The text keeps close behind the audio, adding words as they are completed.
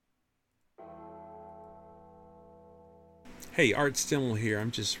Hey, Art Stimmel here.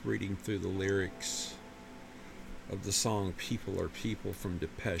 I'm just reading through the lyrics of the song People Are People from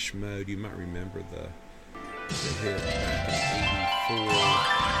Depeche Mode. You might remember the hit back in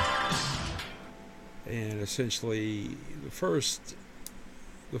 '84. And essentially, the first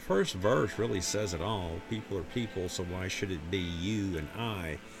verse really says it all. People are people, so why should it be you and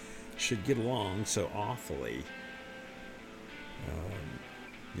I should get along so awfully?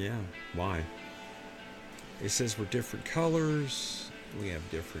 Yeah, why? It says we're different colors, we have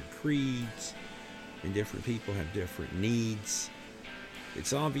different creeds, and different people have different needs.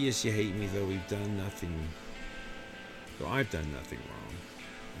 It's obvious you hate me, though we've done nothing. Though I've done nothing wrong.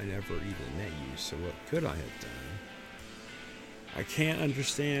 I never even met you, so what could I have done? I can't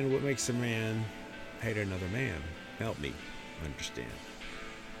understand what makes a man hate another man. Help me understand.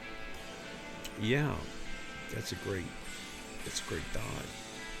 Yeah, that's a great thought.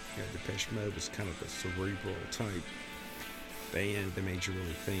 Yeah, Depeche Mode was kind of a cerebral type band that made you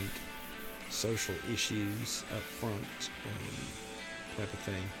really think. Social issues up front, type of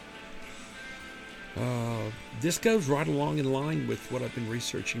thing. This goes right along in line with what I've been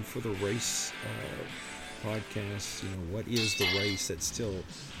researching for the race podcast. You know, what is the race that's still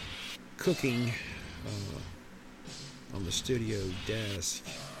cooking on the studio desk?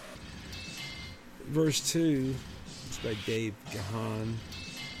 Verse 2 is by Dave Gahan.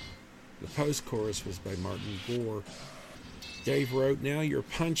 The post-chorus was by Martin Gore. Dave wrote, now you're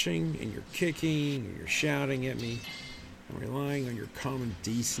punching and you're kicking and you're shouting at me. I'm relying on your common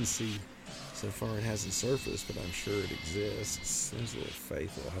decency. So far it hasn't surfaced, but I'm sure it exists. There's a little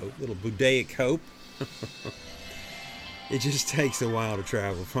faith, a little hope, a little Budaic hope. It just takes a while to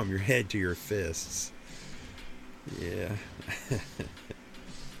travel from your head to your fists. Yeah.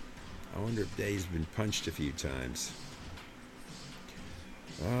 I wonder if Dave's been punched a few times.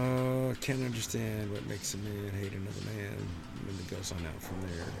 Can't understand what makes a man hate another man. And it goes on out from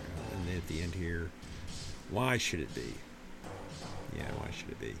there. And then at the end here, why should it be? Yeah, why should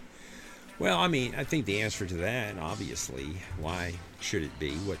it be? Well, I mean, I think the answer to that, obviously, why should it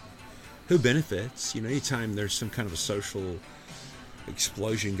be? Who benefits? You know, anytime there's some kind of a social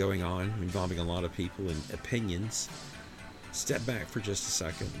explosion going on involving a lot of people and opinions, step back for just a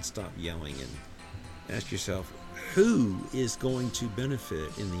second and stop yelling and ask yourself, who is going to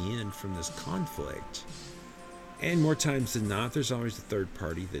benefit in the end from this conflict? And more times than not, there's always a third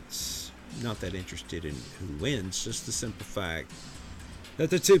party that's not that interested in who wins, just the simple fact that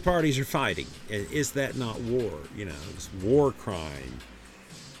the two parties are fighting. Is that not war? You know, this war crime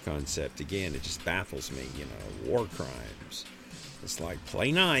concept, again, it just baffles me. You know, war crimes. It's like,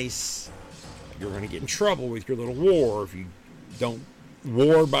 play nice. You're going to get in trouble with your little war if you don't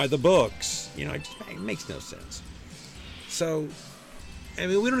war by the books. You know, it makes no sense. So, I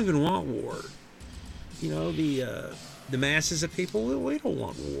mean, we don't even want war. You know, the masses of people, we don't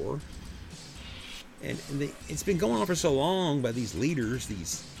want war. And it's been going on for so long by these leaders,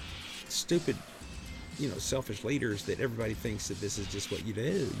 these stupid, you know, selfish leaders, that everybody thinks that this is just what you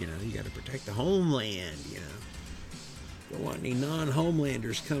do. You know, you got to protect the homeland, you know. Don't want any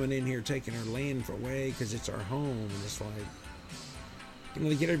non-homelanders coming in here taking our land away because it's our home. And it's like, you know,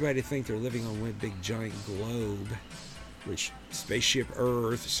 they get everybody to think they're living on one big giant globe, which spaceship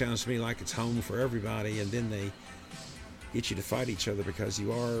Earth sounds to me like it's home for everybody, and then they get you to fight each other because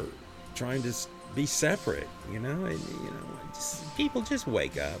you are trying to be separate, you know. And, you know, people just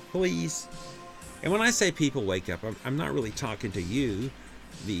wake up, please. And when I say people wake up, I'm not really talking to you,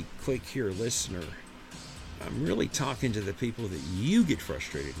 the click here listener. I'm really talking to the people that you get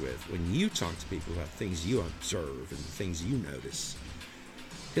frustrated with when you talk to people about things you observe and the things you notice.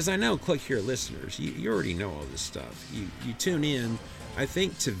 Because I know click here listeners, you already know all this stuff. You tune in, I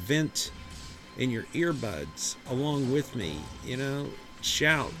think, to vent in your earbuds along with me, you know.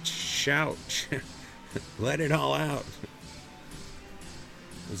 Shout, let it all out.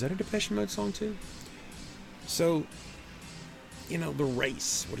 Was that a Depeche Mode song too? So, you know, the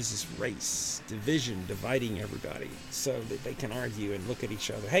race. What is this race? Division, dividing everybody so that they can argue and look at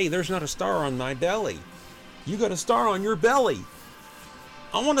each other. Hey, there's not a star on my belly. You got a star on your belly.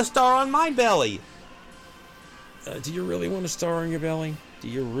 I want a star on my belly. Do you really want a star on your belly? Do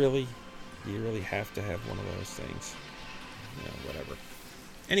you really have to have one of those things? You know, whatever.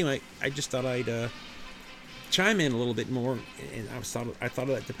 Anyway, I just thought I'd chime in a little bit more, and I thought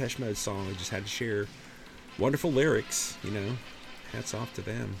of that Depeche Mode song. I just had to share. Wonderful lyrics, you know. Hats off to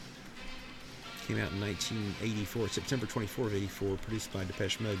them. Came out in 1984, September 24th, 84. Produced by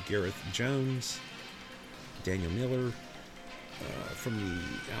Depeche Mode, Gareth Jones, Daniel Miller. From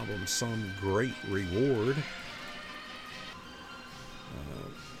the album Some Great Reward.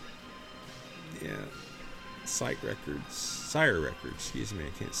 Yeah, Sire Records, excuse me, I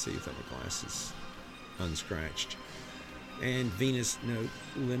can't see without my glasses, unscratched. And Venus Note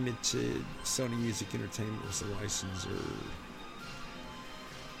Limited, Sony Music Entertainment was the licensor. I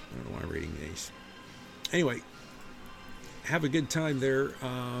don't know why I'm reading these. Anyway, have a good time there.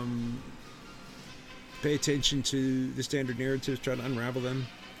 Pay attention to the standard narratives, try to unravel them.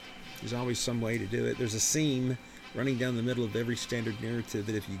 There's always some way to do it. There's a seam running down the middle of every standard narrative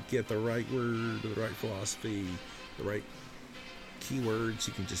that if you get the right word, the right philosophy, the right keywords,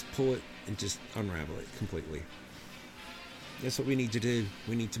 you can just pull it and just unravel it completely. That's what we need to do.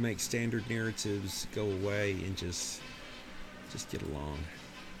 We need to make standard narratives go away and just get along.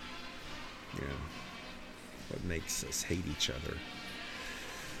 You know, what makes us hate each other?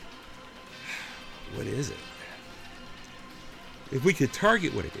 What is it? If we could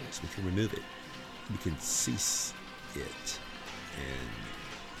target what it is, we can remove it. We can cease it. And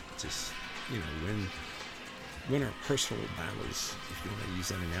just, you know, win our personal battles, if you want to use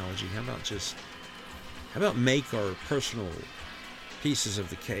that analogy. How about make our personal pieces of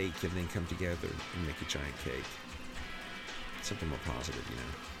the cake and then come together and make a giant cake? Something more positive, you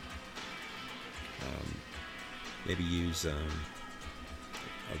know. Maybe use a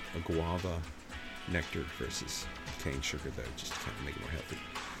guava nectar versus cane sugar, though, just to kind of make it more healthy.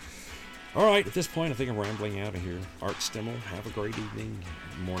 All right, at this point, I think I'm rambling out of here. Art Stimmel, have a great evening,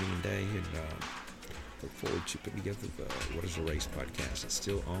 morning, and day, and look forward to putting together the What is a Race podcast. It's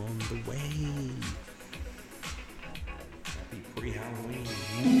still on the way. Happy pre-Halloween.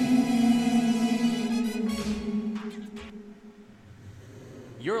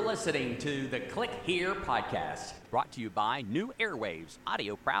 You're listening to the Click Here podcast, brought to you by New Airwaves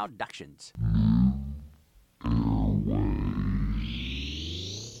Audio Productions.